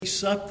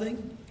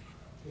something?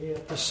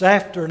 This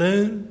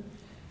afternoon,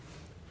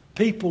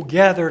 people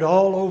gathered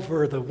all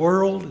over the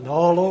world and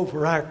all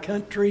over our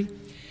country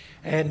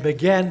and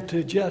began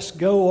to just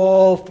go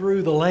all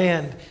through the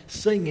land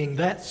singing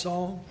that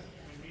song.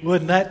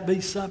 Wouldn't that be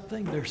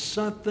something? There's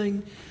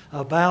something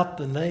about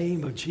the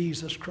name of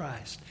Jesus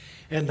Christ.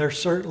 And there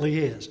certainly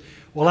is.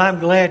 Well, I'm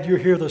glad you're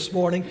here this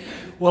morning.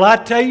 Well, I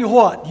tell you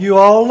what, you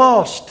all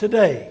lost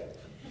today.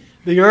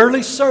 The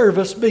early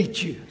service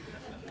beat you.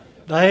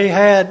 We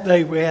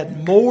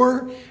had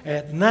more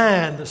at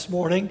 9 this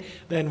morning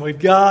than we've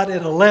got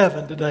at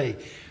 11 today.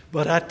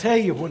 But I tell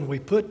you, when we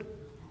put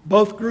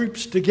both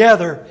groups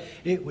together,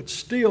 it would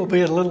still be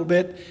a little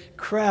bit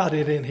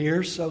crowded in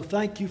here. So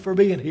thank you for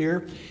being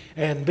here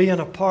and being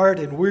a part.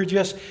 And we're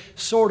just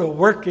sort of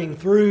working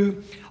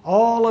through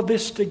all of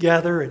this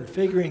together and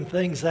figuring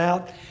things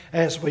out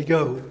as we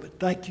go. But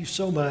thank you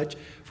so much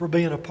for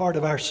being a part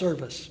of our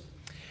service.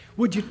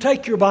 Would you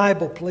take your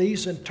Bible,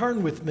 please, and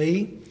turn with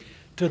me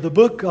to the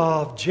book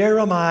of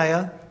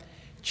Jeremiah,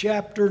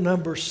 chapter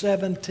number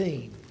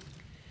 17.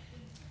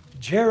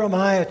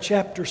 Jeremiah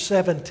chapter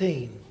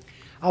 17.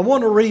 I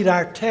want to read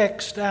our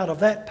text out of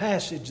that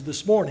passage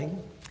this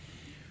morning.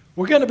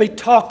 We're going to be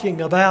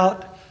talking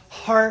about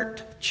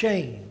heart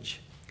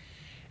change.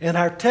 And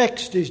our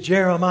text is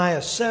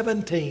Jeremiah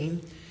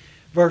 17,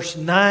 verse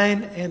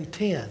 9 and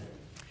 10.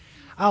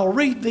 I'll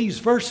read these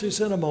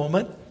verses in a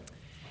moment.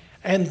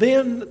 And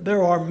then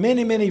there are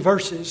many, many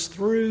verses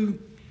through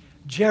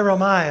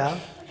Jeremiah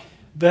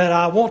that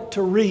I want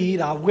to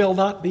read. I will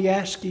not be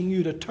asking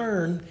you to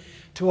turn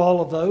to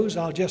all of those.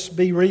 I'll just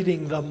be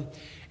reading them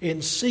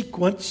in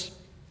sequence.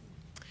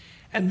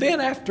 And then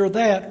after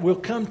that, we'll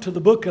come to the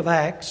book of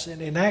Acts.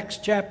 And in Acts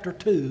chapter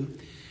 2,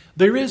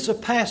 there is a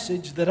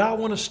passage that I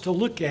want us to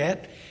look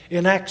at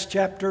in Acts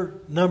chapter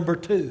number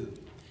 2.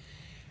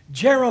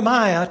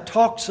 Jeremiah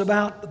talks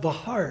about the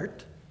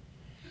heart.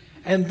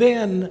 And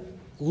then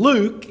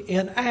Luke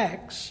in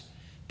Acts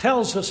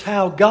tells us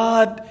how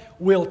God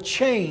will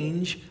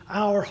change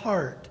our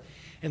heart.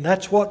 And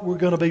that's what we're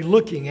going to be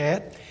looking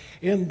at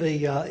in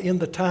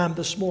the time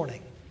this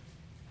morning.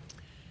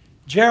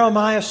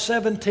 Jeremiah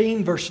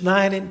 17, verse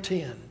 9 and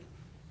 10.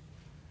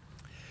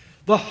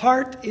 The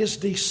heart is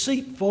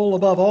deceitful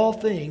above all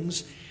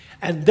things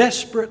and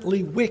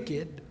desperately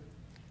wicked.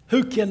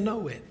 Who can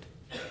know it?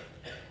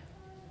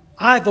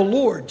 I, the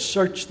Lord,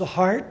 search the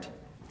heart.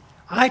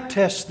 I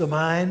test the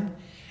mind,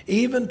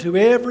 even to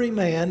every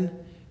man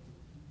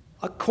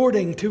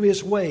according to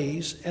his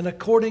ways and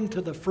according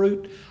to the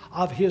fruit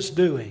of his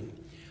doing.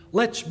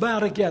 Let's bow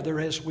together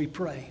as we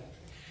pray.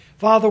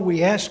 Father,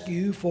 we ask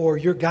you for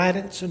your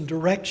guidance and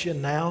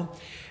direction now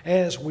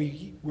as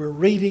we're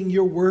reading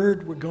your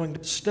word. We're going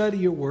to study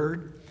your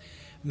word.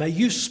 May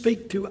you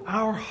speak to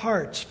our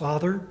hearts,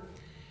 Father,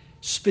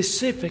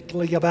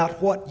 specifically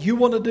about what you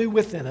want to do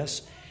within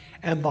us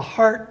and the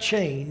heart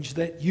change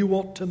that you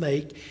want to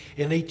make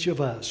in each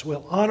of us.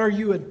 We'll honor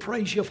you and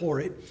praise you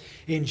for it.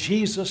 In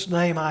Jesus'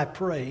 name I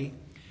pray.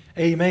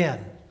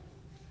 Amen.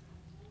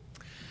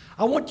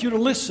 I want you to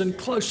listen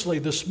closely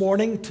this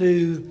morning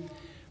to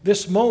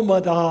this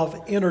moment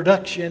of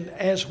introduction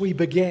as we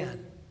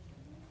begin.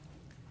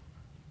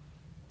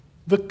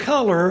 The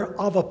color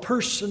of a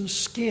person's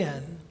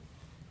skin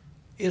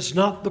is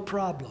not the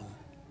problem.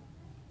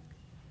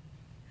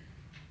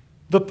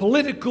 The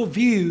political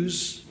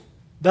views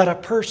that a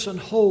person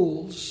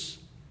holds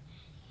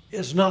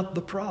is not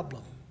the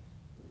problem.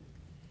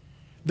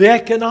 The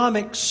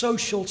economic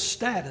social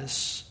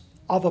status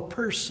of a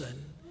person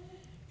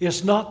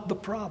is not the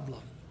problem.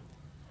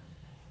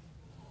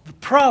 The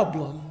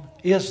problem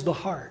is the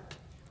heart.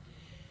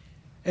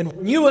 And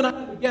when you and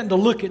I begin to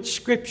look at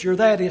Scripture,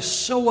 that is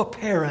so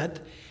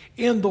apparent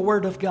in the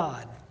Word of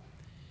God.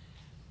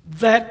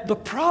 That the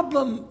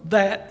problem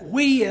that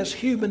we as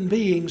human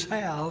beings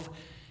have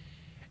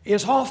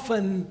is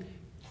often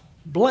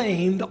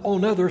blamed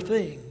on other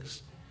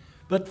things.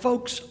 But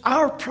folks,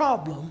 our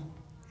problem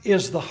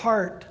is the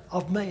heart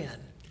of man.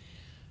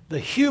 The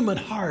human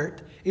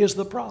heart is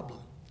the problem.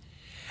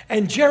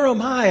 And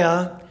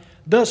Jeremiah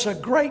does a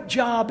great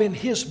job in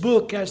his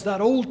book as that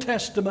Old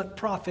Testament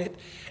prophet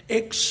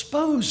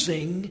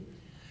exposing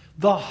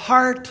the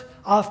heart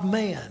of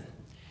man.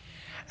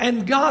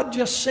 And God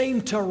just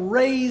seemed to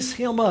raise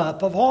him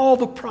up of all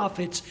the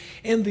prophets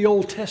in the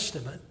Old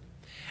Testament.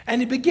 And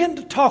he began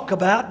to talk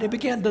about, and he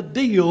began to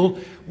deal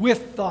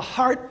with the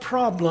heart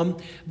problem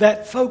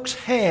that folks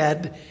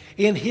had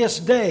in his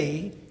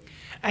day.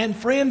 And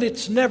friend,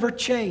 it's never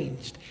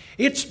changed.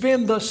 It's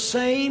been the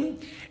same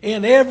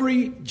in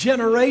every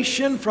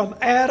generation from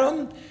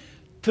Adam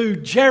to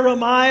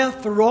Jeremiah,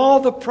 through all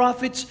the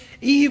prophets,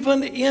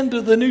 even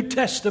into the New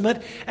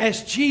Testament,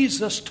 as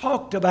Jesus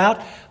talked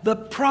about the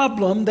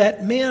problem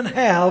that men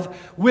have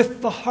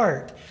with the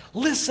heart.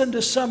 Listen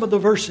to some of the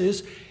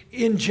verses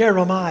in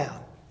Jeremiah.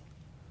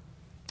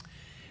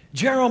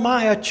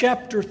 Jeremiah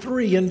chapter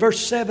 3 and verse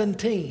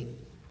 17.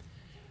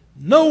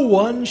 No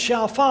one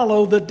shall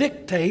follow the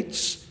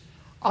dictates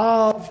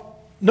of,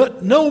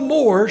 no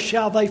more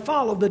shall they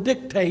follow the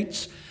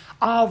dictates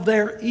of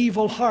their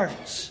evil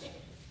hearts.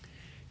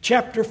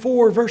 Chapter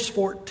 4, verse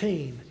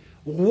 14.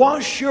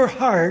 Wash your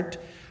heart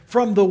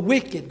from the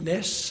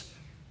wickedness,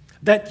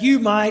 that you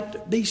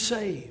might be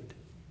saved.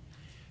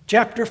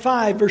 Chapter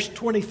 5, verse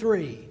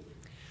 23.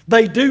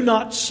 They do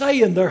not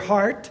say in their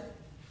heart,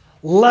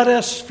 let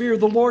us fear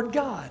the Lord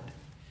God.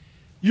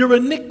 Your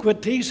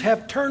iniquities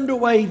have turned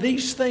away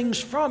these things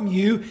from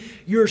you.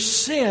 Your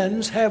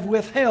sins have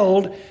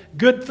withheld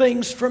good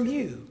things from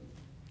you.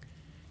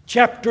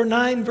 Chapter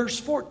 9, verse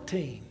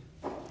 14.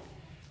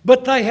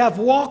 But they have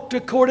walked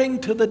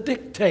according to the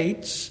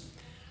dictates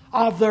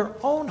of their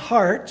own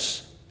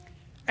hearts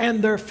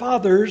and their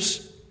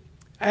fathers,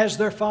 as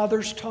their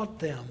fathers taught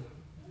them.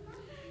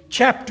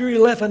 Chapter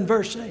 11,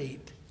 verse 8.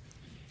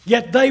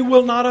 Yet they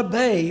will not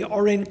obey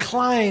or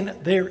incline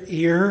their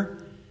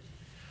ear,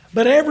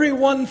 but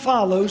everyone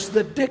follows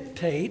the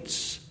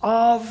dictates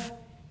of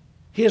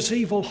his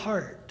evil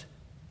heart.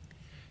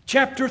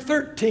 Chapter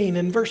 13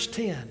 and verse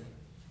 10.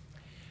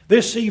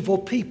 This evil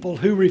people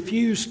who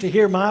refuse to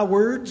hear my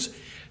words,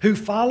 who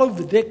follow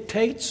the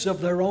dictates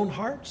of their own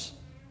hearts.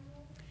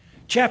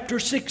 Chapter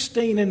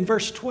 16 and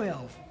verse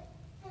 12.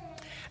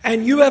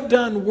 And you have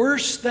done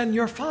worse than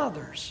your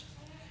fathers.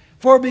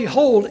 For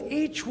behold,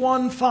 each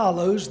one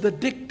follows the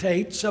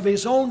dictates of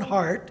his own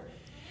heart,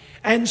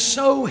 and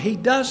so he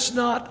does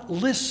not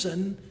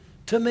listen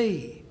to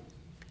me.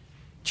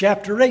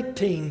 Chapter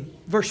 18,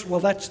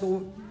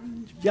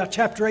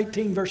 chapter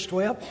 18, verse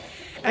 12.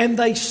 And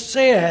they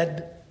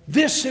said,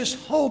 this is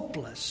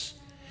hopeless.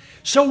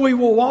 So we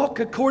will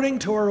walk according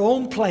to our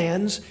own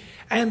plans,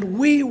 and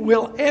we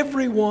will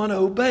everyone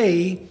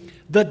obey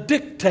the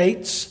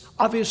dictates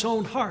of his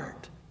own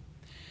heart.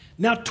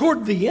 Now,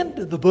 toward the end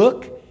of the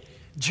book,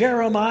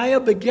 Jeremiah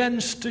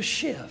begins to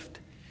shift,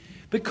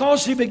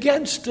 because he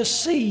begins to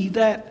see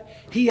that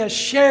he has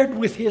shared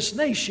with his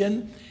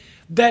nation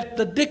that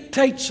the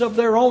dictates of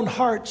their own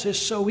hearts is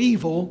so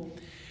evil.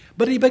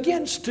 But he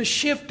begins to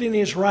shift in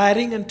his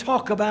writing and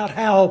talk about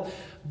how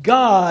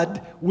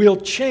God will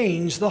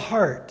change the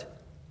heart.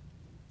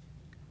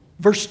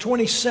 Verse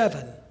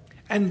 27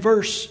 and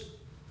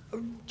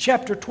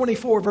chapter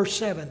 24, verse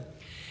 7.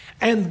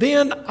 And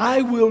then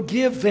I will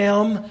give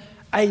them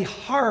a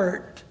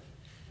heart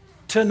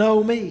to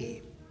know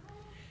me.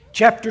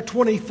 Chapter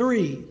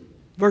 23,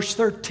 verse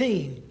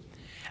 13.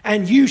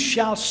 And you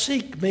shall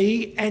seek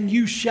me, and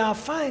you shall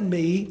find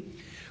me,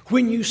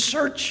 when you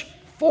search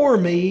for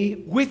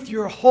me with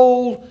your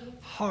whole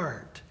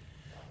heart.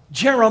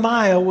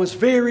 Jeremiah was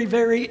very,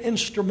 very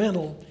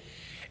instrumental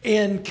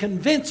in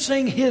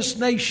convincing his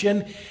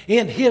nation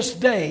in his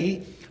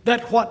day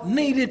that what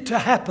needed to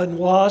happen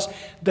was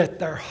that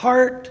their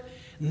heart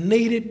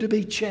needed to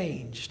be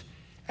changed,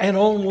 and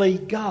only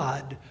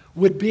God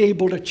would be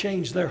able to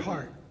change their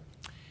heart.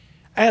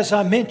 As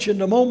I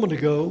mentioned a moment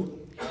ago,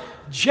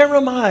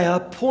 Jeremiah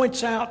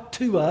points out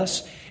to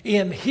us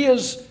in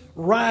his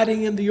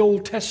writing in the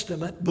Old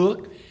Testament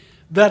book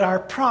that our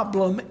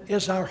problem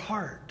is our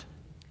heart.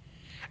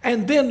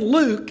 And then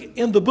Luke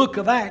in the book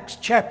of Acts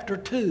chapter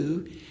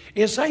 2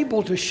 is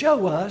able to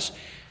show us,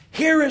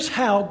 here is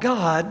how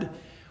God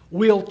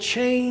will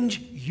change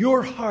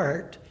your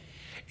heart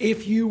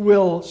if you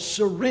will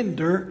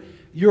surrender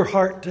your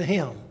heart to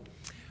Him.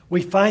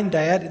 We find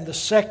that in the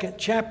 2nd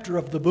chapter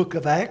of the book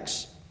of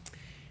Acts.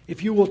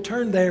 If you will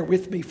turn there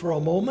with me for a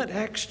moment,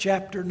 Acts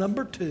chapter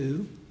number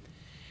 2.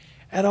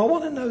 And I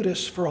want to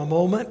notice for a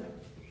moment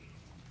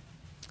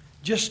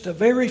just a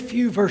very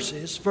few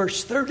verses,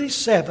 verse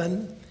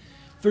 37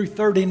 through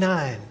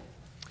 39.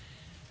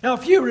 Now,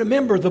 if you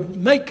remember the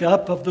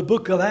makeup of the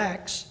book of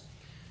Acts,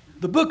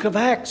 the book of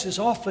Acts is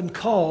often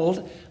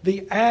called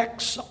the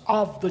Acts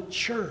of the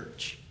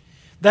church.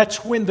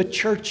 That's when the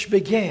church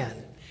began,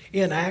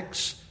 in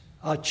Acts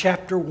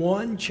chapter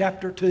 1,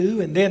 chapter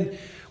 2, and then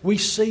we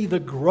see the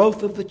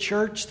growth of the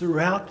church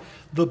throughout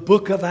the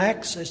book of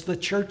Acts as the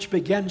church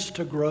begins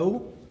to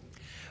grow.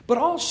 But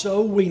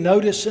also we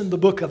notice in the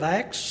book of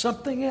Acts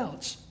something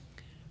else,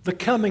 the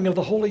coming of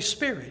the Holy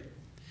Spirit.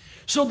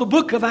 So the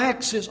book of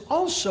Acts is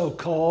also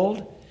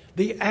called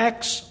the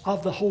Acts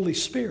of the Holy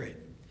Spirit.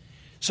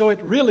 So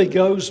it really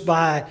goes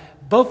by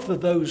both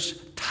of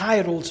those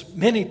titles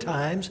many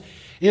times.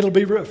 It'll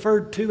be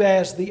referred to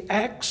as the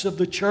Acts of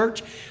the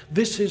church.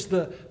 This is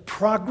the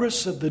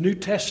progress of the New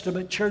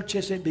Testament church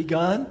as it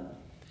begun.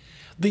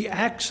 The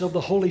Acts of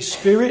the Holy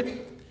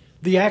Spirit,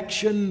 the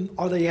action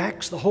or the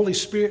acts the Holy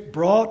Spirit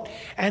brought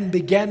and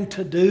began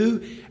to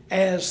do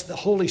as the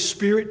Holy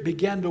Spirit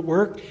began to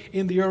work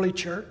in the early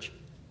church.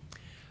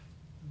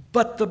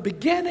 But the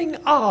beginning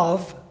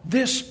of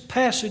this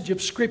passage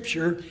of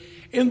Scripture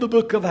in the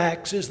book of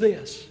Acts is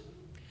this.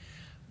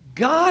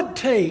 God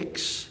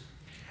takes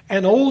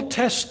an Old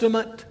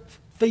Testament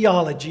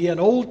theology, an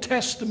Old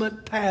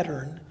Testament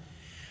pattern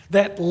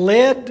that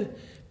led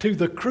to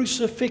the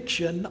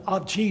crucifixion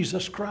of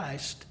Jesus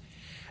Christ.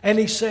 And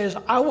He says,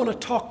 I want to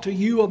talk to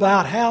you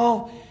about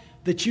how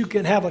that you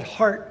can have a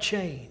heart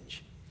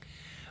change.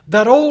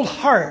 That old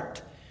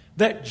heart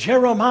that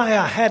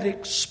Jeremiah had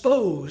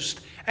exposed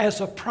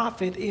as a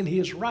prophet in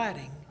his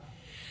writing.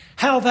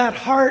 how that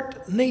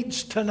heart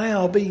needs to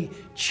now be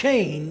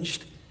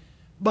changed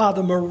by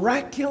the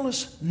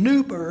miraculous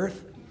new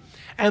birth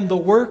and the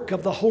work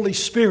of the Holy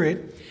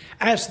Spirit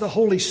as the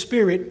Holy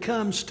Spirit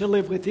comes to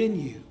live within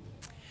you.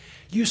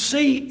 You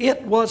see,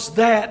 it was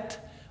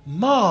that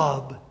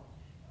mob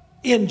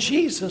in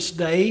Jesus'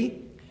 day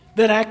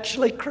that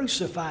actually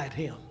crucified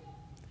him.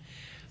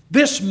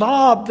 This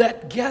mob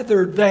that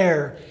gathered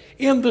there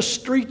in the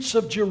streets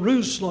of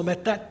Jerusalem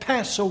at that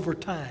Passover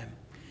time,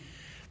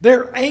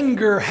 their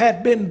anger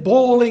had been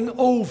boiling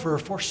over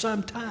for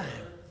some time.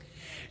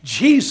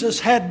 Jesus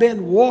had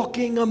been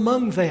walking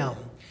among them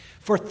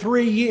for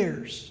 3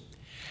 years.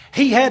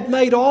 He had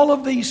made all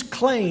of these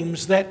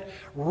claims that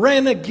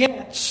ran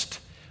against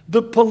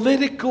the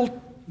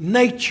political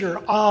nature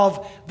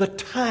of the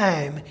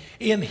time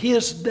in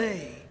his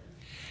day.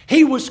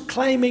 He was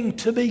claiming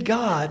to be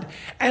God,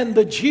 and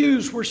the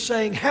Jews were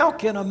saying, how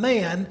can a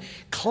man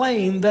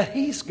claim that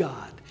he's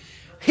God?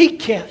 He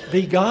can't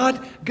be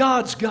God.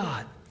 God's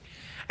God.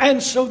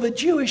 And so the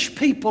Jewish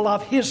people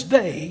of his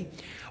day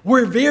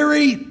were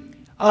very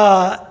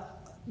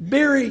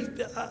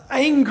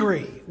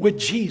angry with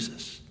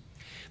Jesus.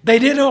 They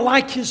didn't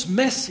like his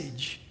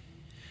message.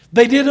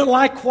 They didn't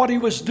like what he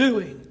was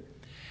doing.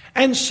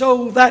 And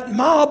so that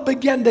mob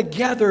began to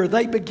gather.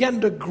 They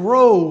began to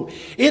grow.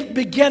 It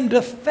began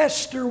to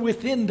fester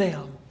within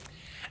them.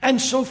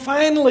 And so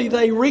finally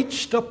they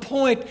reached a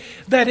point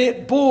that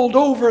it boiled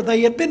over.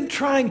 They had been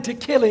trying to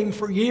kill him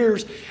for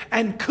years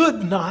and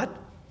could not.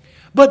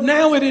 But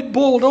now it had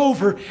boiled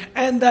over,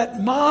 and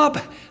that mob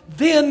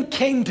then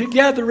came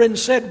together and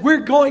said,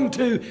 we're going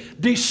to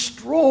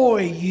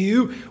destroy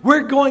you.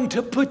 We're going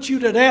to put you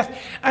to death.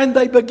 And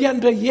they began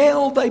to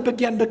yell. They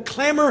began to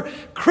clamor,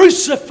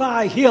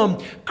 crucify him,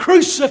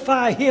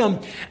 crucify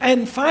him.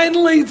 And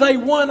finally they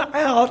won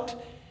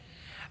out.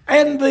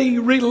 And the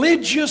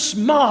religious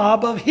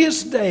mob of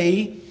his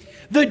day,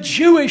 the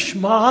Jewish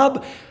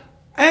mob,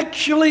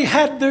 actually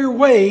had their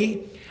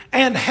way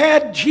and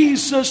had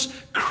Jesus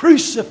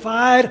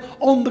crucified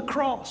on the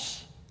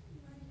cross.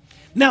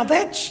 Now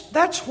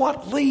that's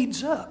what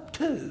leads up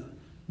to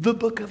the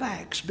book of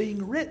Acts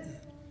being written.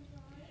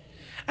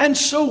 And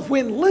so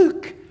when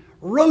Luke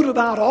wrote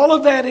about all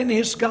of that in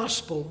his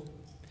gospel,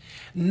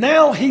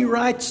 now he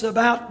writes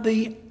about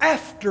the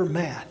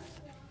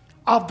aftermath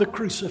of the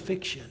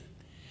crucifixion,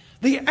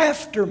 the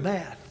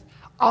aftermath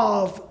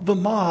of the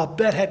mob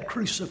that had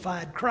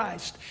crucified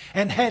Christ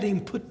and had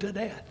him put to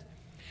death.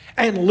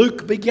 And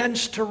Luke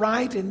begins to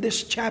write in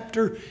this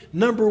chapter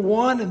number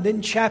 1 and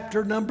then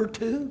chapter number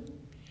 2.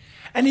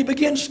 And he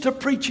begins to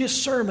preach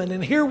his sermon.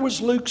 And here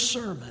was Luke's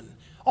sermon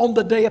on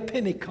the day of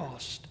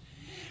Pentecost.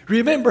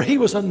 Remember, he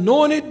was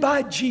anointed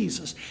by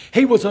Jesus.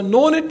 He was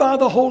anointed by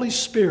the Holy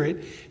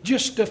Spirit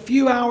just a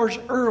few hours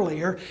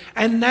earlier,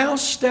 and now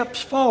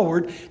steps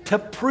forward to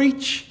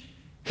preach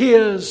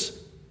his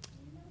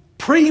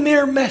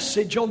premier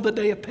message on the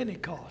day of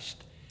Pentecost.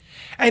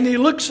 And he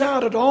looks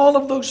out at all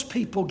of those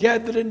people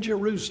gathered in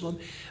Jerusalem,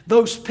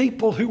 those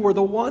people who were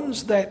the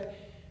ones that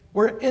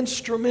were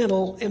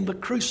instrumental in the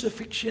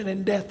crucifixion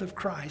and death of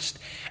Christ.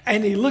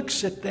 And he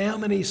looks at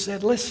them and he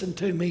said, listen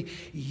to me,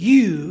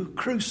 you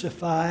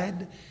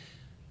crucified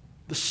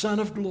the Son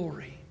of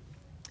Glory.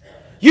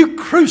 You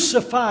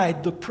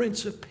crucified the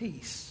Prince of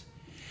Peace.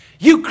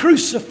 You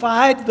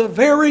crucified the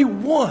very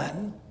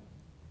one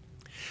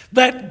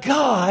that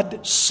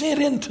God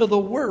sent into the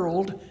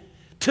world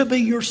to be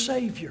your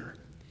Savior.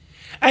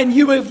 And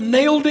you have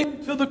nailed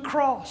him to the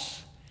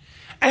cross.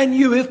 And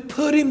you have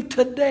put him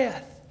to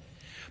death.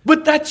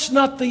 But that's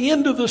not the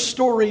end of the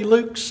story,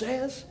 Luke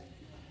says.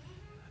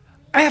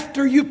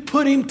 After you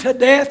put him to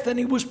death and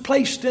he was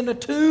placed in a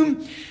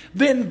tomb,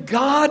 then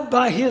God,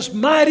 by his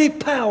mighty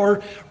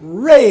power,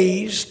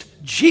 raised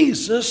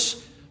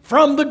Jesus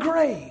from the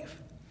grave.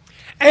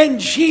 And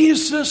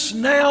Jesus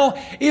now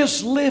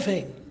is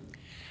living.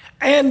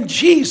 And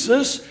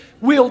Jesus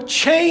will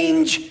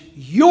change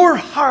your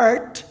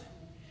heart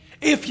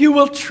if you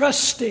will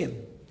trust him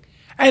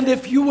and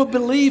if you will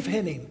believe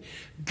in him.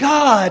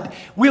 God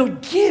will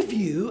give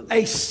you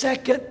a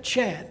second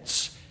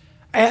chance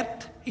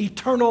at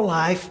eternal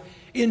life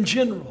in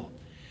general.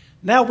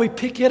 Now we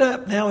pick it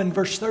up now in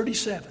verse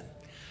 37.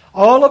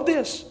 All of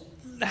this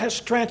has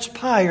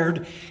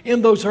transpired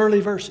in those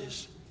early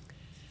verses.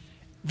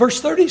 Verse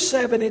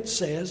 37 it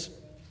says,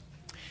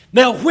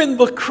 now when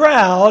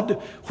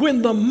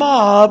the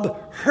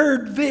mob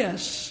heard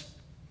this,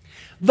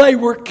 they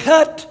were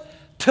cut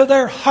to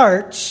their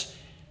hearts,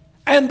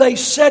 and they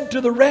said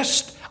to the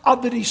rest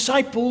of the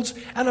disciples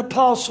and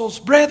apostles,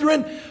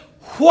 brethren,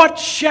 what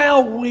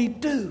shall we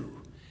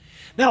do?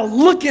 Now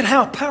look at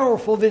how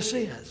powerful this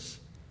is.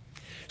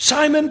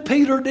 Simon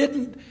Peter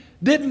didn't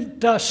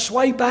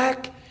sway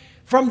back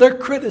from their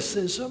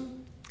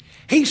criticism.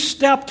 He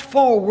stepped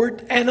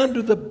forward and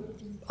under the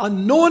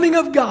anointing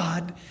of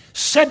God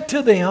said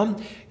to them,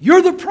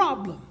 you're the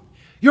problem.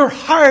 Your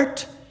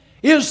heart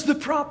is the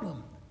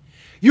problem.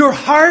 Your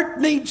heart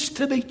needs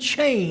to be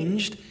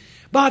changed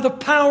by the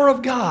power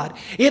of God.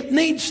 It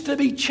needs to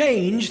be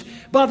changed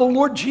by the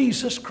Lord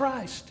Jesus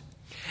Christ.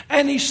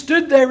 And he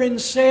stood there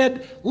and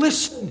said,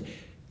 listen,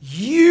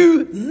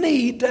 you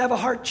need to have a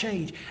heart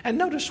change. And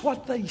notice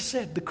what they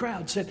said, the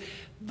crowd said.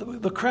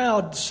 The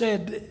crowd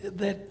said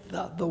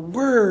that the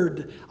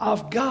Word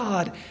of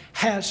God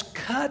has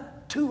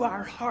cut to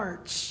our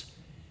hearts.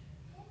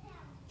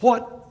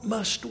 What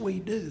must we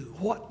do?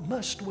 What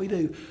must we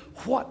do?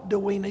 What do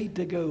we need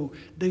to go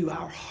do?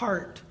 Our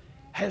heart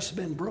has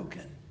been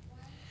broken.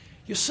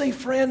 You see,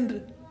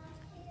 friend,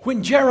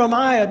 when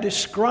Jeremiah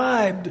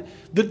described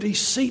the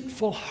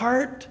deceitful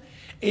heart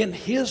in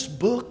his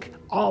book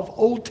of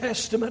Old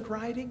Testament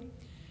writing,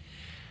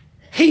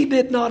 he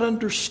did not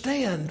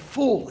understand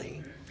fully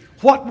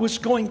what was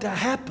going to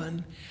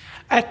happen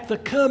at the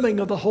coming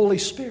of the Holy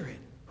Spirit.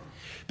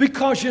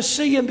 Because you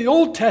see, in the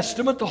Old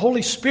Testament, the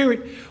Holy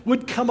Spirit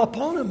would come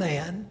upon a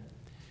man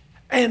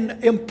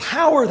and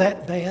empower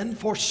that man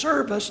for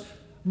service,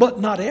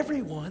 but not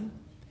everyone.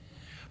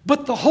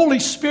 But the Holy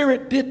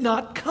Spirit did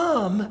not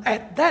come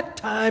at that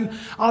time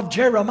of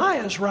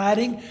Jeremiah's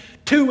writing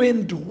to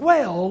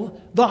indwell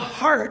the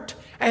heart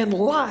and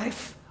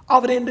life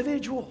of an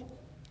individual.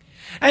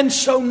 And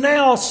so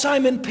now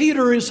Simon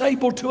Peter is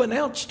able to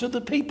announce to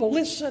the people,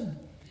 listen,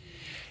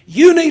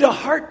 you need a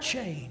heart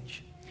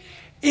change.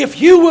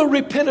 If you will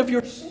repent of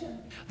your sin,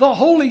 the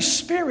Holy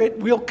Spirit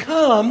will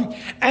come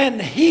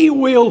and He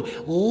will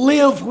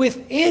live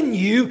within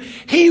you.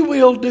 He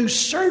will do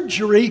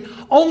surgery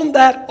on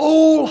that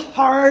old,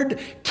 hard,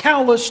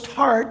 calloused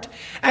heart,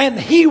 and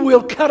He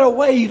will cut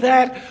away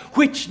that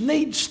which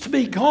needs to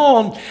be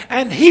gone,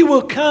 and He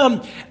will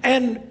come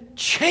and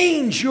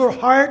change your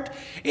heart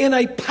in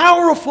a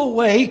powerful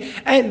way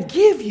and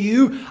give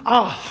you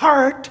a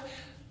heart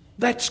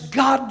that's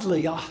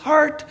godly, a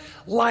heart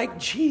like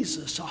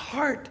Jesus, a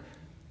heart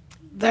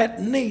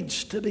that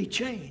needs to be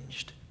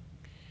changed.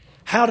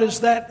 How does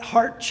that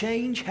heart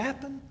change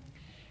happen?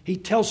 He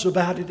tells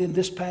about it in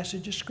this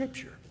passage of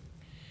Scripture.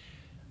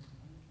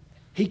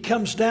 He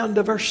comes down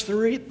to verse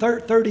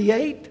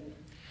 38,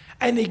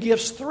 and he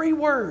gives 3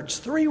 words,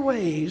 3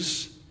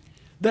 ways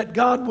that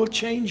God will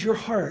change your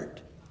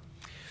heart.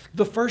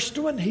 The first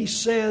one, he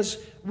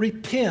says,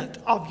 repent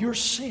of your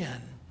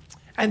sin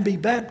and be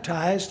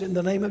baptized in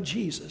the name of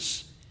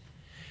Jesus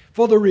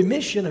for the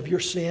remission of your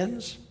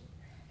sins,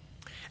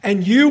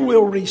 and you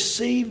will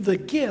receive the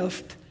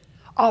gift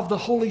of the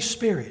Holy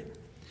Spirit.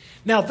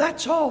 Now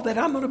that's all that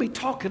I'm going to be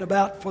talking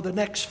about for the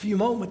next few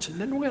moments, and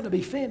then we're going to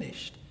be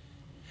finished.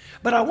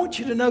 But I want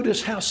you to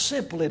notice how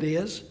simple it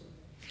is,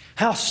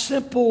 how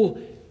simple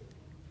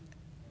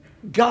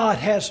God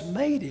has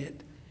made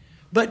it,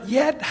 but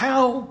yet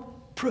how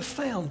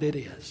profound it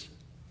is.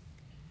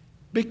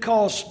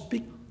 Because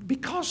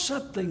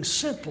something's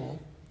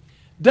simple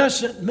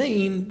doesn't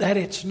mean that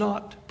it's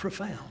not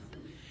profound.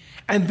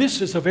 And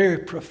this is a very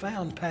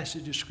profound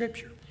passage of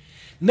Scripture.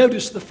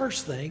 Notice the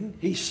first thing,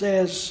 he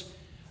says,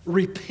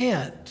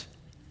 repent.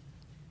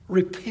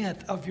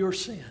 Repent of your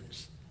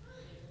sins.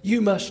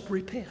 You must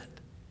repent.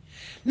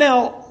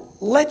 Now,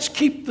 let's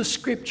keep the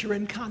Scripture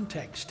in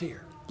context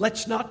here.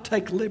 Let's not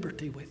take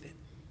liberty with it.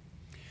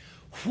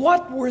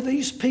 What were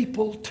these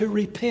people to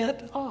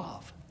repent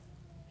of?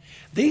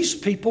 These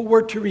people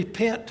were to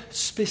repent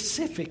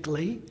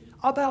specifically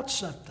about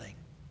something.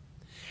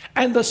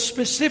 And the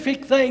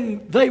specific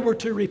thing they were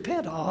to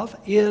repent of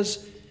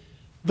is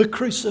the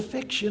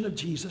crucifixion of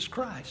Jesus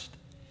Christ.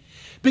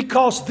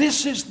 Because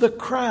this is the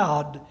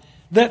crowd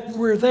that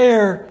were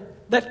there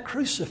that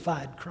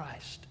crucified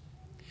Christ.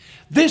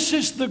 This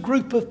is the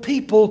group of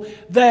people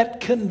that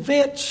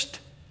convinced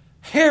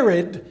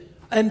Herod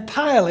and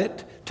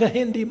Pilate to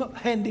hand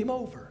him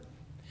over.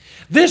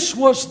 This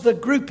was the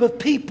group of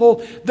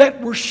people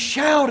that were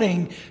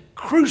shouting,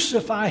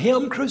 crucify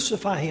him,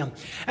 crucify him.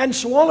 And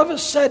so all of a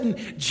sudden,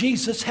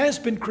 Jesus has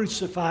been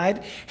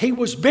crucified. He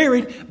was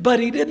buried, but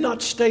he did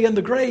not stay in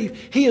the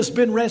grave. He has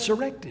been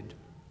resurrected.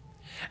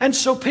 And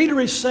so Peter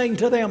is saying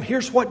to them,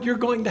 here's what you're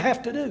going to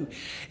have to do.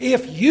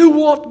 If you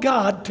want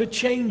God to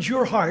change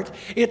your heart,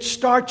 it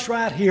starts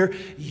right here.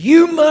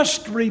 You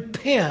must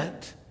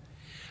repent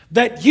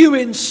that you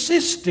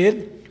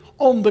insisted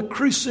on the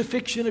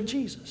crucifixion of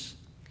Jesus.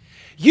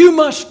 You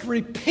must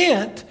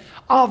repent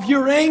of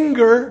your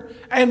anger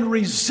and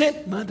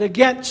resentment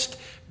against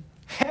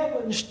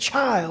heaven's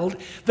child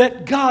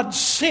that God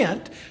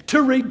sent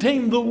to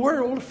redeem the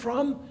world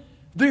from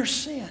their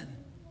sin.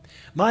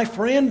 My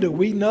friend, do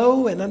we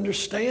know and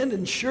understand,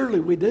 and surely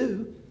we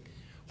do,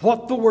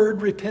 what the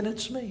word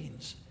repentance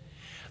means?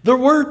 The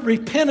word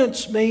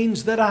repentance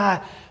means that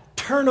I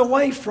turn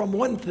away from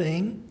one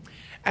thing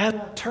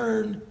and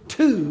turn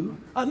to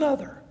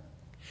another.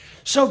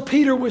 So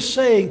Peter was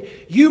saying,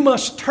 you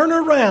must turn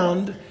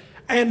around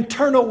and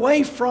turn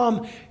away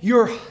from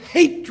your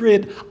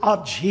hatred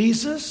of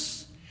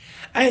Jesus,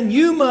 and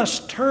you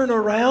must turn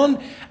around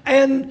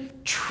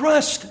and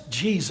trust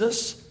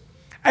Jesus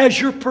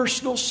as your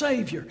personal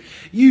Savior.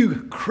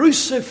 You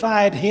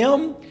crucified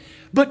Him,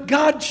 but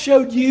God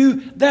showed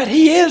you that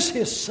He is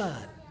His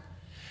Son.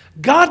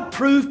 God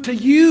proved to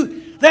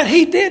you that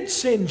He did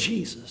send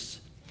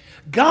Jesus.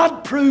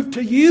 God proved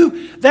to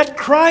you that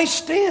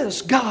Christ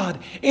is God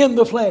in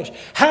the flesh.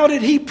 How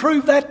did He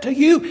prove that to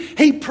you?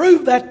 He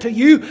proved that to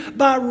you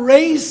by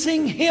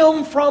raising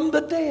Him from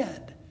the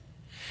dead.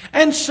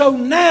 And so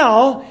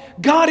now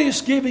God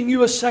is giving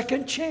you a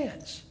second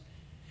chance.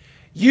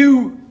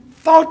 You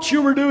thought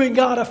you were doing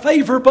God a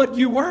favor, but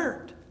you weren't.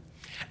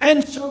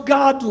 And so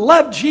God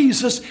loved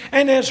Jesus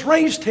and has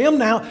raised Him.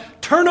 Now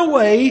turn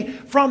away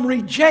from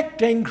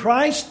rejecting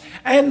Christ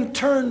and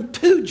turn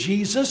to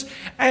Jesus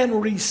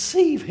and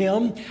receive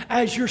Him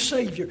as your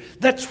Savior.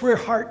 That's where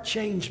heart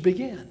change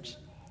begins.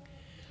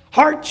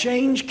 Heart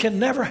change can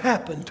never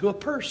happen to a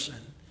person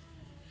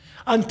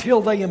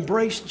until they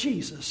embrace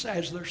Jesus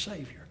as their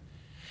Savior.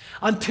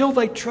 Until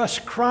they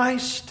trust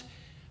Christ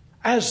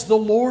as the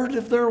Lord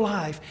of their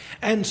life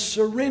and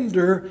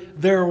surrender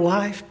their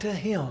life to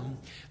Him.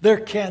 There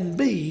can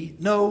be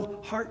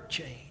no heart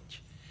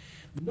change.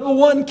 No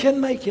one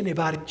can make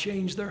anybody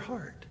change their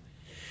heart.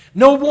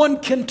 No one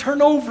can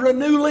turn over a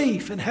new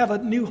leaf and have a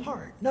new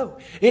heart. No,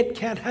 it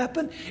can't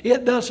happen.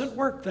 It doesn't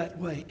work that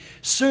way.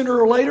 Sooner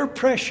or later,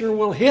 pressure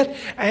will hit,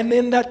 and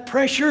in that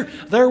pressure,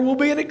 there will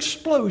be an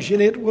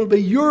explosion. It will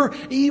be your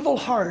evil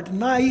heart and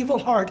my evil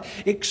heart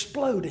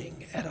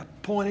exploding at a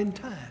point in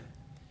time.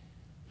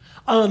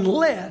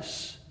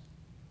 Unless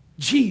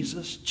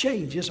Jesus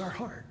changes our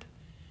heart.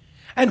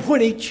 And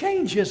when He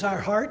changes our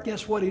heart,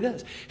 guess what He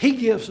does? He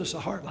gives us a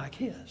heart like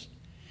His.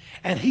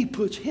 And He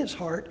puts His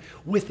heart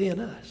within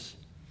us.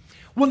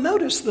 Well,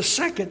 notice the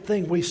second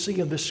thing we see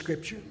in this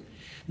scripture.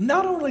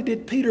 Not only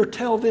did Peter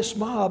tell this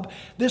mob,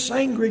 this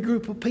angry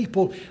group of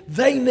people,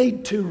 they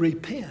need to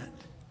repent.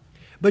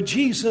 But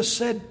Jesus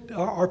said,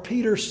 or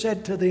Peter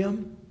said to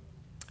them,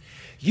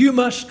 you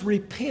must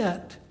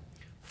repent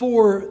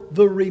for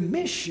the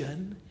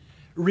remitting,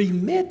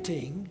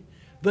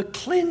 the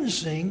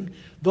cleansing,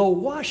 the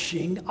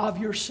washing of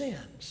your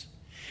sins.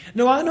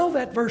 Now, I know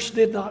that verse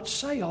did not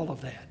say all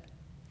of that.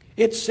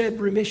 It said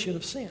remission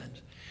of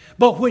sins.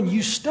 But when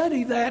you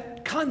study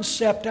that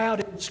concept out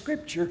in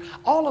Scripture,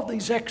 all of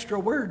these extra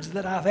words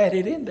that I've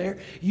added in there,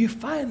 you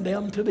find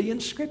them to be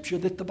in Scripture,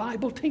 that the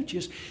Bible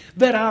teaches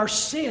that our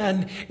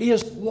sin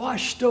is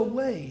washed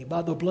away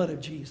by the blood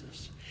of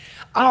Jesus.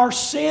 Our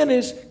sin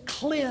is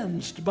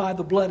cleansed by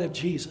the blood of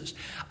Jesus.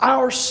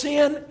 Our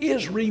sin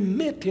is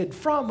remitted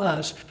from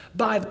us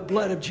by the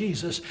blood of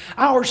Jesus.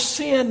 Our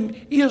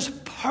sin is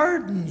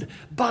pardoned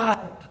by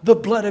the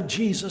blood of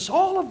Jesus.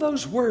 All of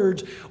those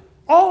words,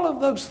 all of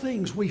those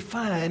things we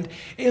find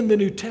in the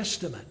New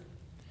Testament.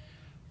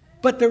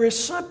 But there is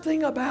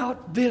something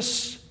about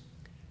this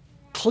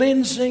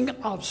cleansing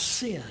of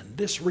sin,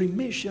 this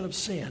remission of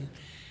sin,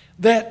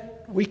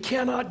 that we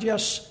cannot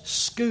just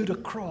scoot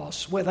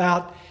across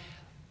without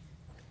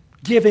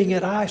giving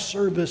it eye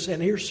service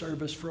and ear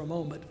service for a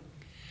moment.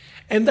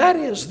 And that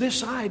is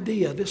this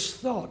idea, this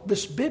thought,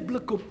 this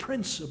biblical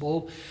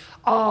principle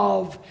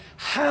of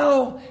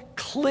how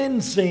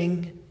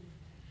cleansing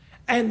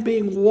and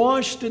being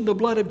washed in the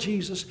blood of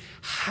Jesus,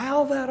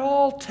 how that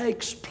all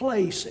takes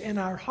place in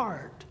our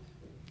heart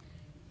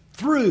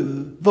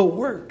through the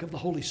work of the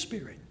Holy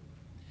Spirit.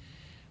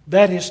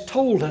 That is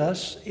told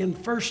us in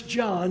 1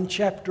 John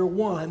chapter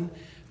 1,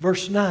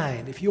 verse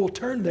 9. If you'll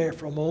turn there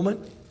for a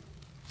moment,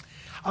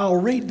 I'll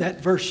read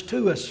that verse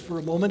to us for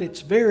a moment.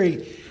 It's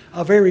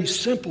a very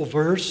simple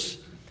verse.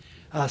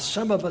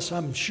 Some of us,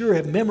 I'm sure,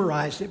 have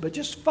memorized it, but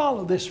just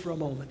follow this for a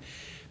moment,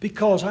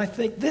 because I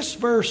think this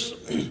verse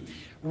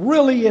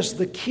really is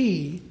the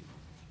key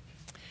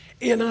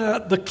in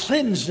the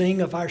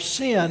cleansing of our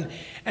sin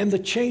and the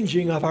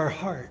changing of our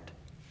heart.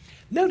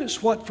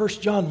 Notice what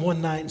 1 John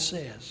 1:9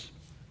 says.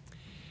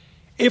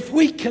 If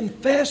we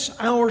confess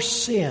our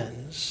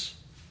sins,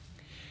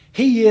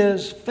 He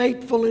is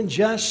faithful and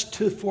just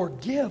to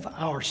forgive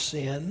our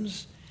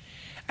sins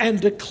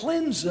and to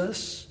cleanse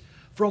us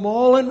from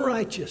all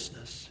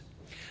unrighteousness.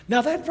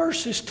 Now that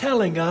verse is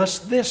telling us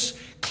this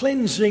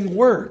cleansing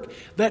work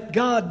that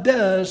God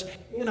does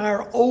in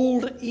our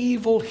old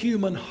evil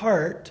human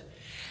heart.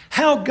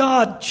 How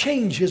God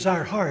changes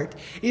our heart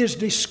is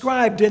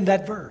described in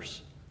that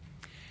verse.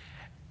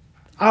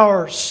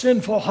 Our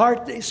sinful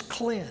heart is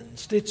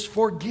cleansed. It's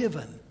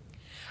forgiven.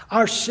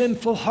 Our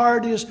sinful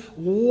heart is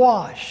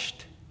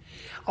washed.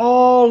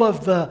 All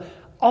of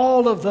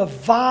the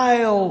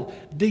vile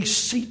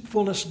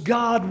deceitfulness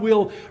God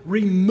will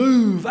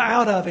remove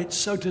out of it,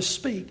 so to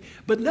speak.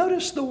 But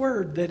notice the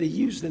word that He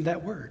used in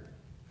that word,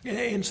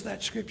 in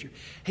that scripture.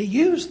 He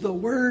used the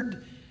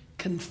word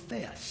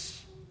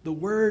confess. The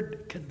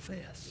word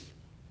confess.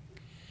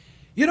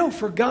 You know,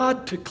 for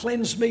God to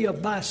cleanse me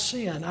of my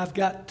sin, I've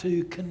got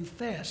to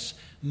confess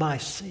my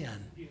sin.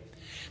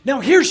 Now,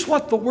 here's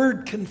what the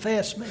word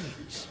confess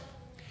means.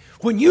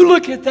 When you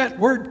look at that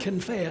word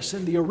confess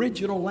in the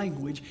original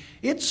language,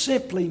 it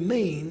simply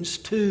means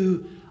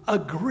to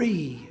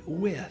agree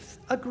with.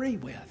 Agree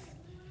with.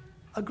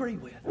 Agree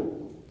with.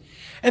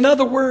 In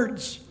other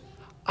words,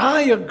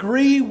 I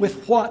agree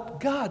with what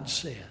God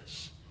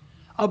says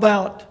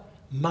about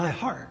my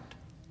heart.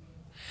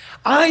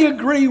 I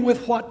agree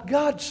with what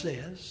God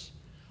says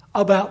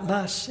about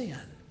my sin.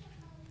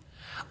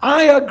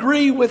 I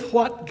agree with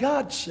what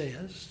God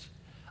says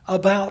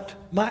about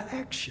my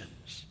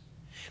actions.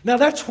 Now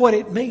that's what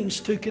it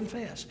means to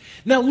confess.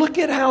 Now look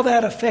at how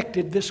that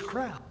affected this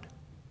crowd.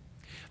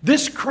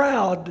 This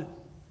crowd,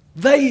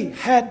 they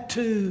had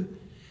to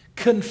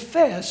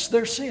confess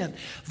their sin.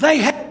 They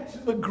had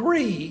to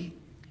agree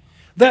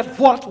that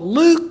what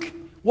Luke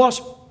was,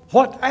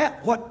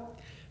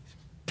 what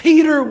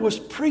Peter was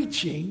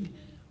preaching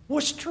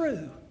was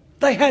true.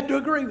 They had to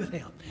agree with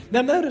him.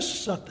 Now notice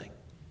something.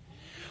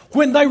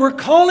 When they were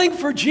calling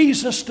for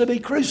Jesus to be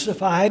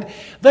crucified,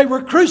 they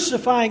were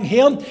crucifying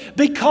him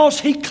because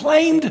he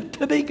claimed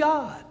to be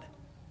God.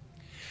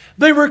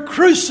 They were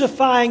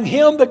crucifying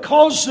him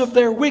because of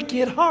their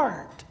wicked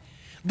heart.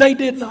 They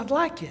did not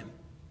like him.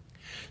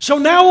 So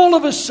now all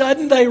of a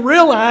sudden they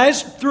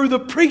realized through the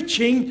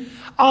preaching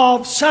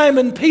of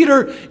Simon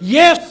Peter,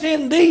 yes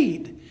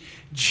indeed,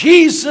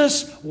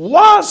 Jesus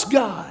was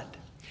God.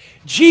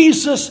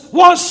 Jesus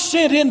was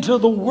sent into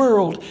the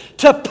world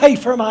to pay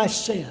for my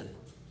sin.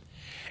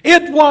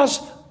 It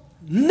was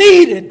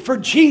needed for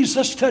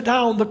Jesus to die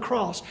on the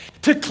cross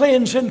to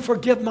cleanse and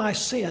forgive my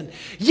sin.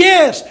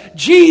 Yes,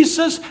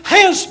 Jesus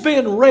has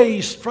been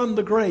raised from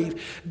the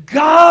grave.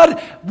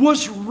 God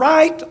was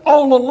right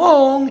all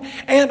along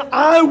and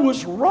I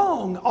was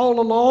wrong all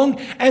along.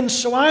 And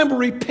so I'm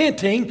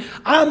repenting.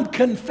 I'm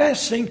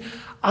confessing.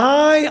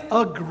 I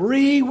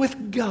agree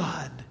with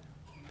God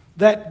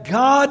that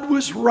God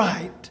was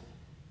right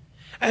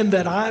and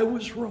that I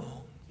was wrong.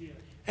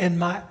 And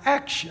my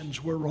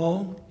actions were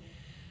wrong.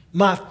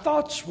 My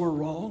thoughts were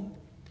wrong.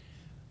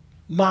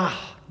 My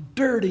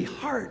dirty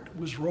heart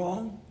was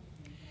wrong.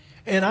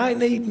 And I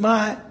need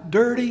my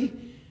dirty,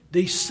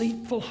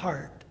 deceitful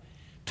heart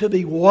to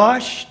be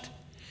washed,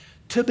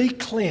 to be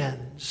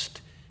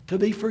cleansed, to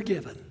be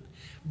forgiven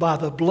by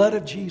the blood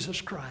of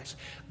Jesus Christ.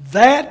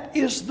 That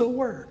is the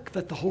work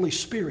that the Holy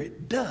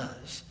Spirit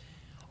does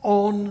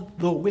on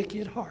the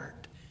wicked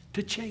heart,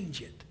 to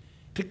change it,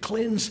 to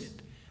cleanse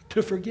it,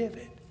 to forgive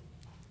it.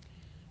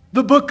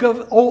 The book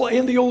of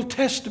in the Old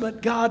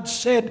Testament, God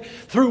said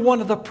through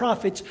one of the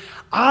prophets,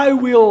 I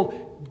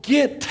will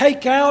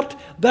take out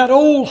that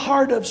old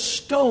heart of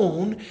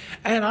stone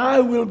and I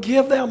will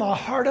give them a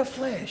heart of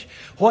flesh.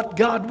 What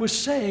God was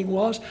saying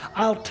was,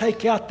 I'll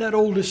take out that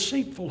old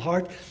deceitful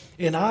heart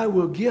and I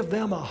will give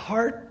them a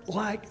heart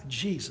like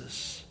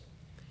Jesus.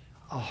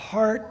 A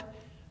heart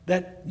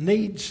that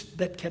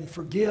can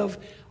forgive,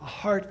 a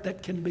heart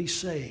that can be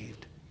saved.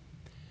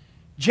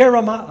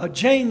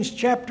 James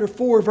chapter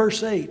 4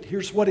 verse 8,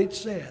 here's what it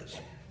says.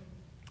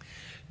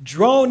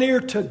 Draw near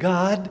to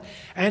God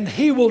and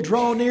He will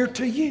draw near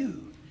to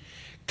you.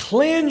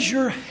 Cleanse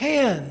your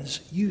hands,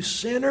 you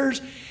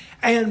sinners,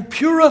 and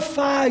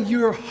purify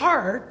your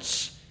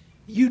hearts,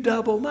 you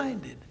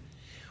double-minded.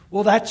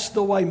 Well, that's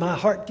the way my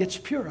heart gets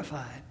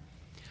purified.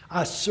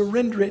 I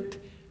surrender it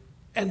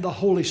and the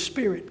Holy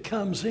Spirit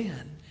comes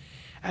in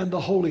and the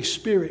Holy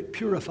Spirit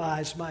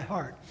purifies my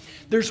heart.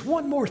 There's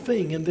one more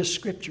thing in this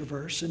scripture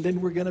verse, and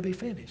then we're going to be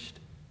finished.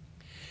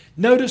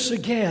 Notice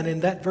again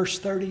in that verse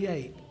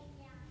 38.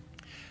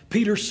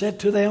 Peter said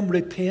to them,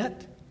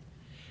 repent.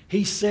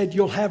 He said,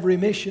 you'll have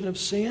remission of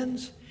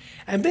sins.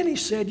 And then he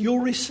said, you'll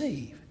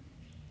receive.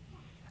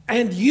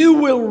 And you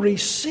will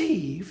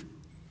receive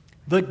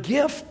the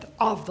gift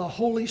of the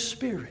Holy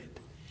Spirit.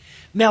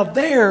 Now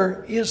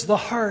there is the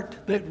heart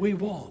that we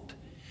want.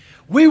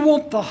 We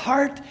want the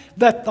heart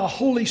that the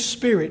Holy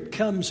Spirit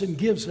comes and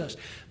gives us.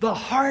 The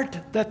heart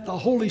that the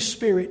Holy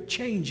Spirit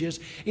changes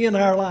in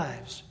our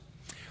lives.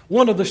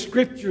 One of the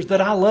scriptures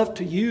that I love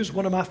to use,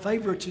 one of my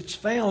favorites, it's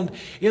found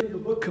in the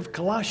book of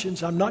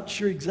Colossians. I'm not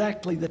sure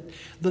exactly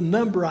the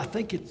number. I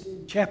think it's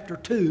in chapter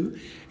 2.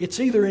 It's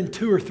either in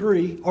 2 or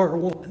 3 or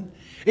 1.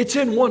 It's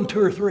in 1, 2,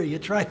 or 3.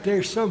 It's right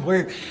there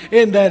somewhere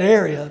in that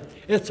area.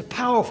 It's a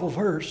powerful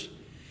verse.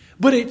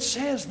 But it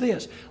says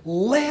this,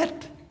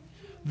 let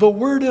the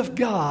Word of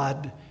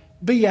God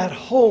be at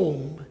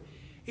home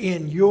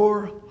in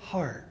your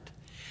heart.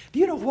 Do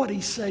you know what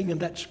he's saying in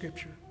that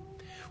scripture?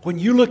 When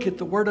you look at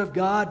the Word of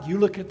God, you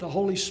look at the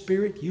Holy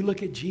Spirit, you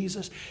look at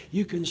Jesus,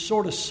 you can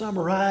sort of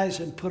summarize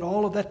and put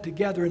all of that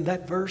together in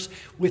that verse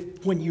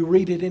when you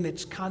read it in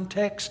its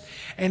context.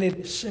 And it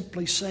is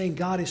simply saying,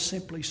 God is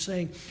simply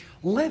saying,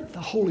 let the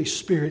Holy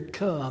Spirit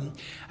come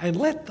and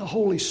let the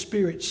Holy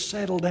Spirit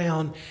settle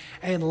down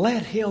and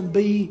let Him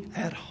be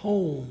at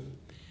home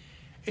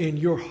in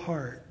your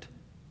heart.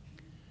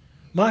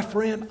 My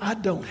friend, I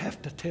don't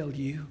have to tell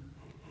you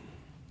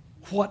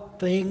what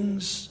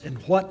things and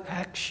what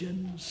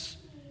actions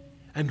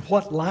and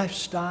what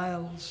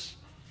lifestyles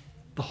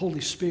the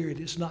Holy Spirit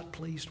is not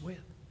pleased with.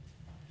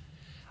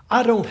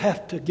 I don't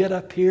have to get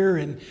up here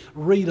and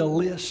read a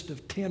list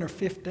of 10 or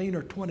 15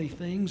 or 20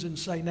 things and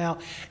say, now,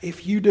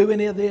 if you do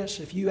any of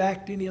this, if you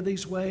act any of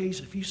these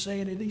ways, if you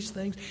say any of these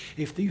things,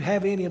 if you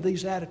have any of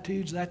these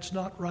attitudes, that's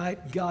not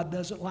right. God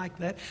doesn't like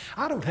that.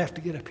 I don't have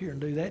to get up here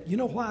and do that. You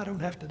know why I don't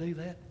have to do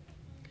that?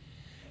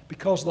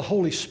 Because the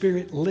Holy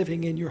Spirit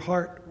living in your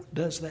heart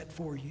does that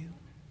for you.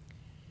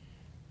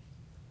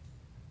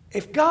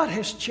 If God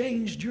has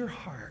changed your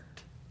heart,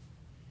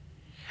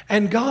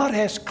 And God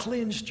has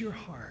cleansed your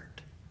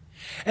heart.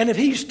 And if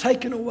He's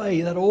taken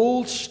away that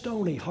old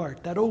stony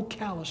heart, that old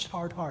calloused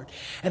hard heart,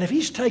 and if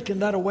He's taken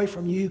that away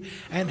from you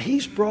and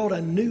He's brought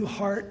a new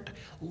heart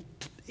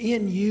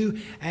in you,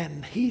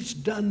 and He's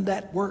done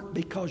that work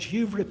because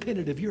you've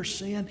repented of your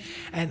sin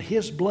and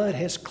His blood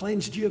has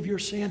cleansed you of your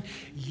sin,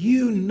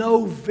 you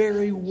know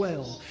very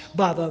well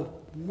by the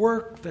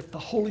work that the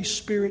Holy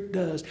Spirit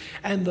does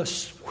and the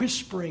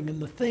whispering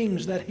and the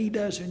things that He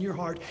does in your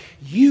heart,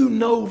 you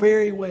know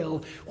very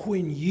well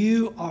when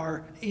you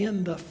are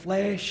in the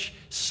flesh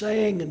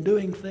saying and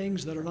doing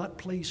things that are not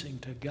pleasing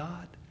to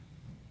God,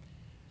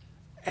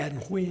 and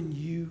when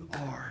you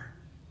are.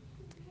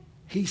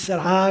 He said,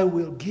 I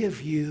will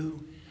give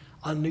you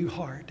a new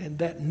heart. And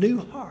that new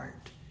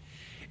heart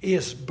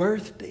is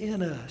birthed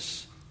in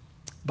us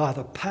by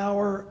the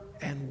power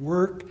and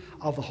work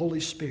of the Holy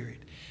Spirit.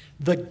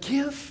 The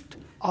gift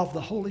of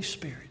the Holy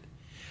Spirit,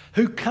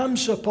 who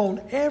comes upon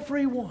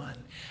everyone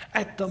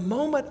at the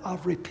moment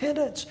of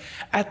repentance,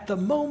 at the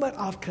moment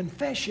of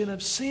confession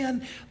of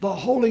sin. The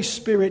Holy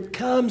Spirit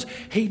comes.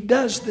 He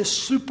does this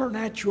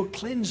supernatural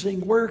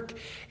cleansing work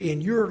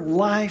in your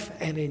life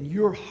and in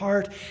your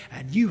heart,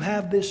 and you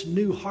have this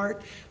new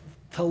heart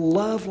to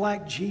love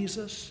like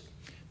Jesus,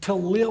 to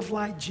live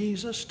like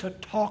Jesus, to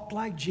talk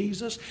like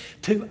Jesus,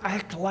 to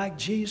act like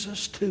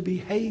Jesus, to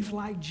behave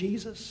like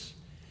Jesus.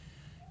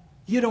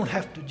 You don't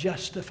have to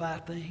justify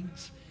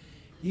things.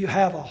 You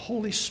have a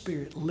Holy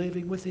Spirit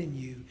living within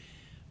you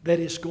that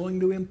is going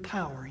to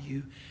empower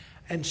you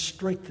and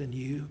strengthen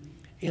you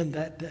in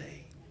that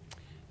day.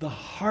 The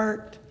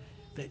heart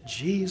that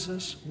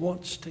Jesus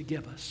wants to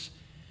give us.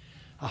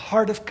 A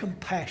heart of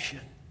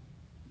compassion.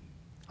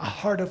 A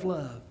heart of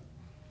love.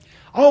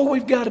 All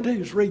we've got to do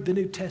is read the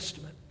New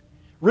Testament.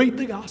 Read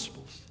the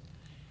Gospels.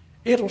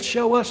 It'll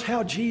show us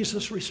how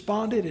Jesus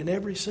responded in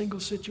every single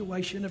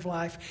situation of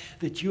life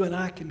that you and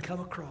I can come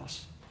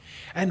across.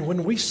 And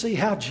when we see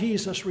how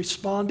Jesus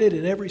responded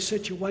in every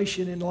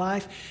situation in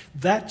life,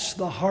 that's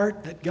the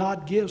heart that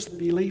God gives the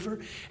believer.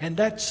 And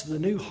that's the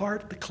new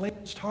heart, the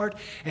cleansed heart.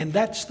 And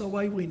that's the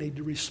way we need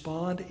to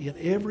respond in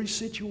every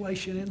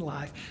situation in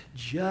life,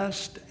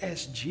 just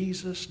as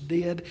Jesus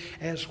did,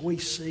 as we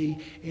see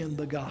in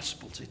the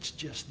Gospels. It's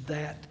just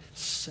that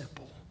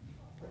simple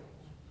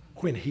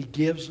when He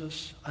gives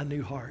us a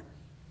new heart.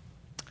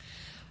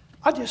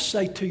 I just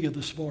say to you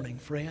this morning,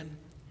 friend,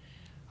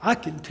 I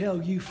can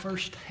tell you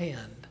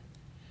firsthand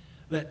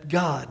that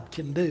God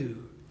can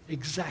do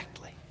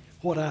exactly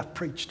what I've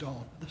preached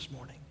on this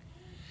morning.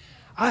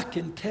 I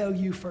can tell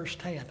you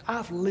firsthand.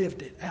 I've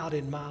lived it out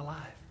in my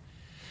life.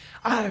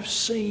 I've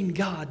seen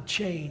God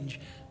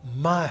change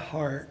my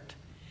heart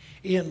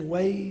in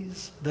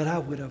ways that I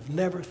would have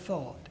never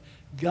thought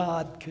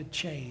God could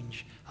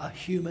change a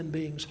human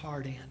being's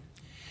heart in.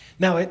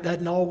 Now, it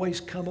doesn't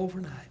always come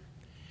overnight,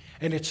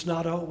 and it's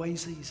not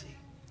always easy.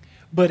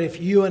 But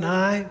if you and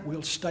I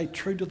will stay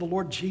true to the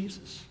Lord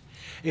Jesus,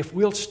 if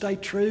we'll stay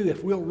true,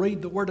 if we'll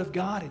read the Word of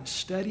God and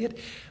study it,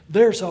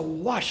 there's a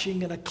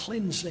washing and a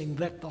cleansing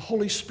that the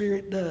Holy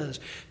Spirit does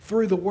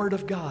through the Word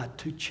of God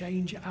to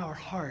change our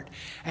heart.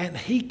 And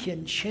He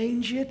can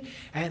change it,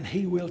 and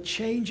He will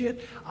change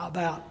it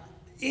about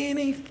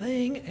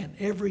anything and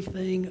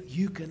everything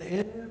you can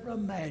ever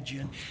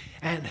imagine,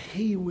 and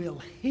He will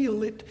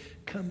heal it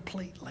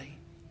completely.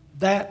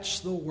 That's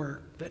the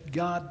work that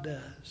God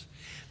does.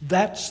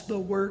 That's the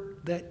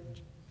work that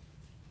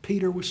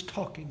Peter was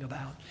talking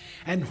about.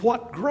 And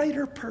what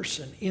greater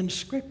person in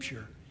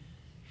Scripture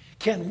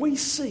can we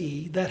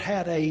see that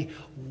had a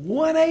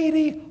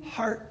 180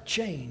 heart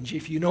change,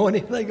 if you know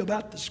anything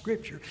about the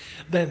Scripture,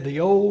 than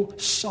the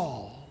old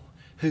Saul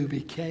who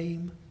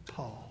became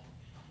Paul?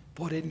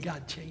 Boy, didn't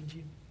God change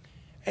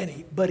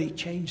him? But He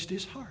changed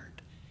his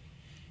heart.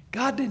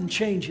 God didn't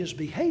change his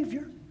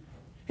behavior.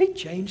 He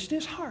changed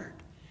his heart.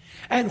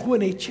 And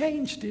when He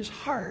changed his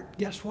heart,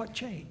 guess what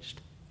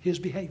changed? His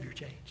behavior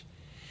changed.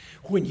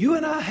 When you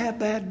and I have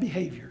bad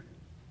behavior,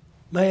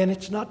 man,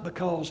 it's not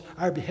because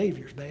our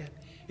behavior's bad.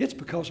 It's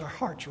because our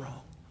heart's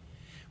wrong.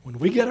 When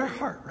we get our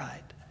heart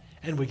right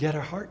and we get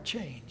our heart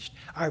changed,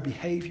 our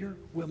behavior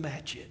will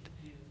match it.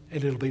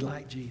 And it'll be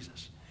like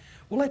Jesus.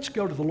 Well, let's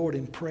go to the Lord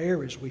in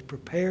prayer as we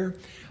prepare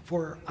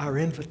for our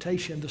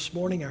invitation this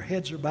morning. Our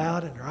heads are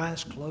bowed and our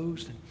eyes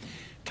closed. And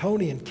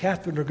Tony and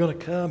Catherine are going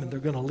to come and they're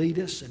going to lead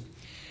us. And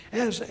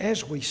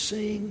as we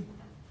sing,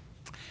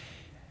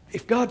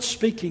 if God's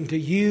speaking to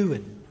you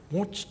and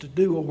wants to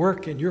do a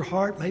work in your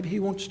heart, maybe He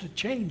wants to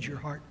change your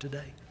heart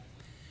today.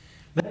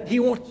 Maybe He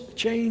wants to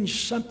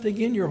change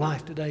something in your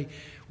life today.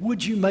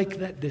 Would you make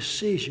that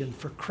decision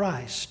for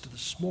Christ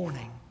this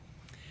morning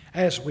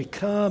as we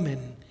come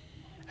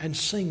and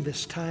sing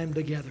this time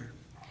together?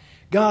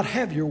 God,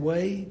 have your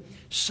way.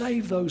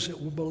 Save those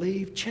that will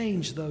believe.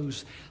 Change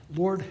those,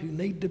 Lord, who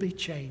need to be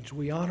changed.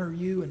 We honor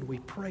You and we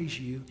praise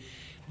You.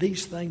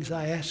 These things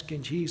I ask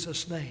in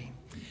Jesus' name.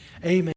 Amen.